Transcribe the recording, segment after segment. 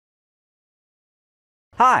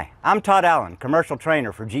Hi, I'm Todd Allen, commercial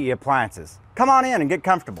trainer for GE Appliances. Come on in and get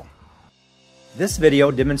comfortable. This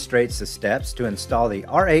video demonstrates the steps to install the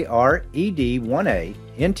RARED1A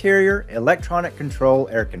interior electronic control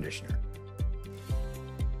air conditioner.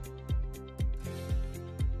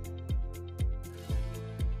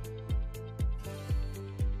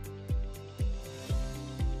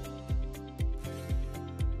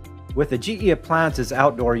 With the GE Appliances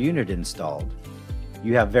outdoor unit installed,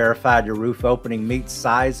 you have verified your roof opening meets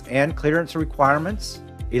size and clearance requirements,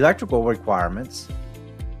 electrical requirements,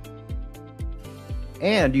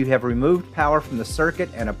 and you have removed power from the circuit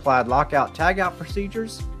and applied lockout-tagout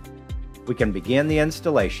procedures. We can begin the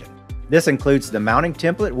installation. This includes the mounting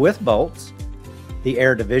template with bolts, the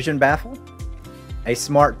air division baffle, a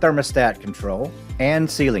smart thermostat control, and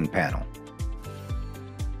ceiling panel.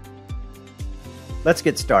 Let's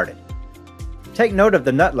get started. Take note of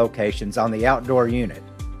the nut locations on the outdoor unit.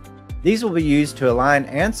 These will be used to align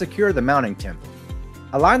and secure the mounting template.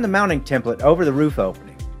 Align the mounting template over the roof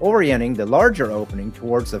opening, orienting the larger opening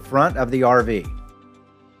towards the front of the RV.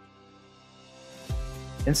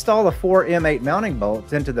 Install the 4 M8 mounting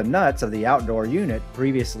bolts into the nuts of the outdoor unit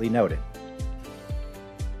previously noted.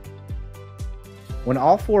 When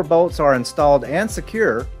all 4 bolts are installed and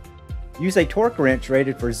secure, use a torque wrench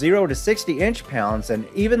rated for 0 to 60 inch-pounds and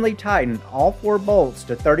evenly tighten all 4 bolts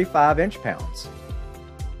to 35 inch-pounds,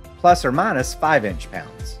 plus or minus 5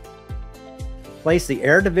 inch-pounds. Place the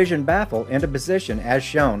air division baffle into position as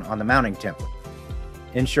shown on the mounting template.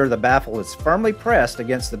 Ensure the baffle is firmly pressed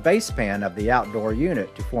against the base pan of the outdoor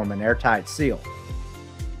unit to form an airtight seal.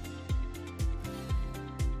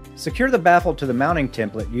 Secure the baffle to the mounting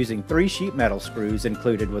template using 3 sheet metal screws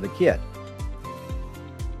included with a kit.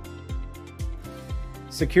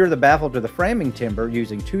 Secure the baffle to the framing timber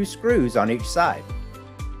using 2 screws on each side.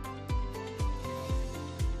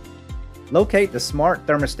 Locate the smart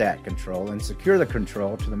thermostat control and secure the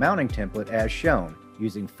control to the mounting template as shown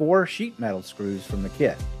using 4 sheet metal screws from the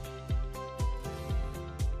kit.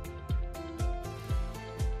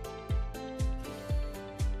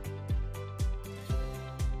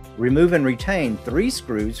 Remove and retain 3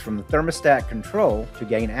 screws from the thermostat control to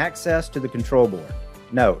gain access to the control board.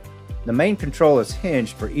 Note: the main control is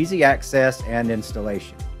hinged for easy access and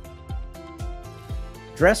installation.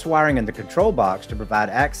 Dress wiring in the control box to provide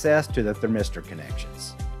access to the thermistor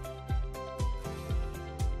connections.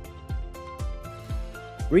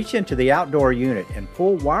 Reach into the outdoor unit and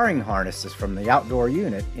pull wiring harnesses from the outdoor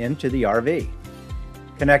unit into the RV.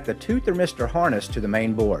 Connect the 2 thermistor harness to the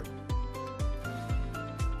main board.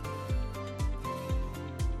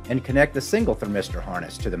 And connect the single thermistor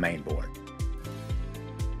harness to the main board.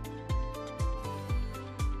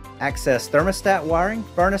 Access thermostat wiring,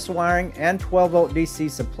 furnace wiring, and 12-volt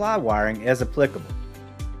DC supply wiring as applicable.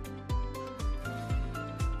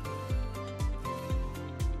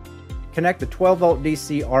 Connect the 12-volt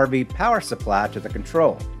DC RV power supply to the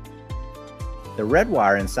control. The red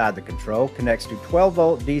wire inside the control connects to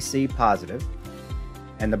 12-volt DC positive,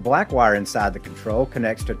 and the black wire inside the control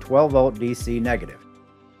connects to 12-volt DC negative.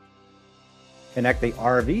 Connect the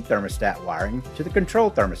RV thermostat wiring to the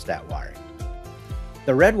control thermostat wiring.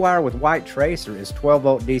 The red wire with white tracer is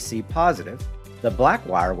 12-volt DC positive, the black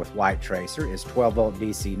wire with white tracer is 12-volt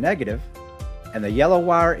DC negative, and the yellow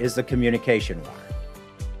wire is the communication wire.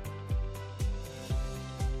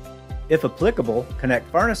 If applicable, connect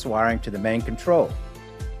furnace wiring to the main control.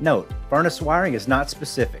 Note: furnace wiring is not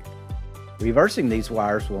specific. Reversing these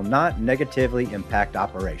wires will not negatively impact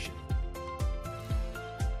operation.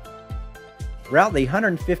 Route the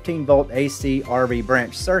 115-volt AC RV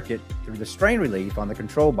branch circuit through the strain relief on the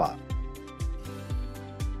control box.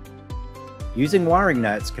 Using wiring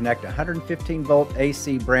nuts, connect a 115-volt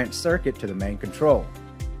AC branch circuit to the main control.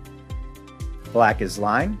 Black is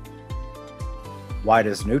line, white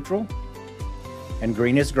is neutral, and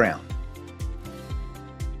green is ground.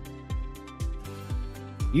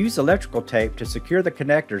 Use electrical tape to secure the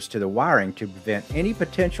connectors to the wiring to prevent any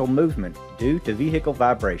potential movement due to vehicle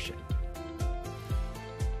vibration.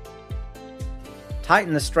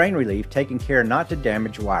 Tighten the strain relief, taking care not to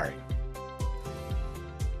damage wiring.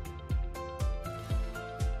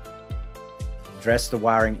 Dress the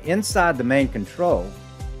wiring inside the main control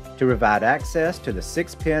to provide access to the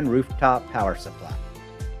 6-pin rooftop power supply.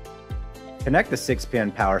 Connect the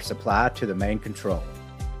 6-pin power supply to the main control.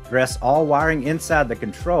 Dress all wiring inside the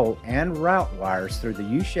control and route wires through the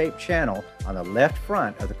U-shaped channel on the left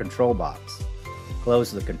front of the control box.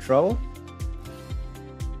 Close the control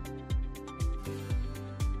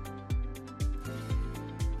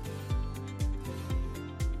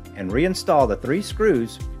and reinstall the 3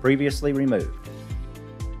 screws previously removed.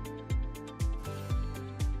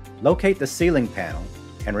 Locate the ceiling panel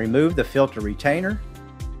and remove the filter retainer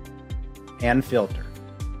and filter.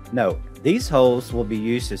 Note, these holes will be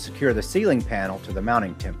used to secure the ceiling panel to the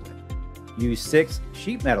mounting template. Use 6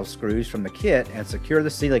 sheet metal screws from the kit and secure the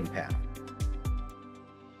ceiling panel.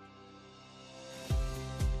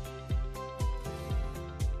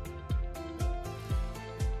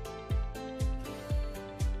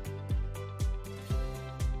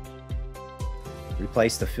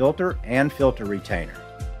 Replace the filter and filter retainer.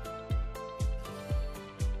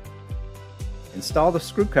 Install the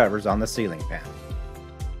screw covers on the ceiling panel.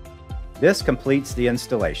 This completes the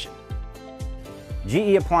installation.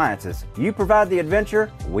 GE Appliances, you provide the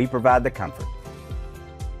adventure, we provide the comfort.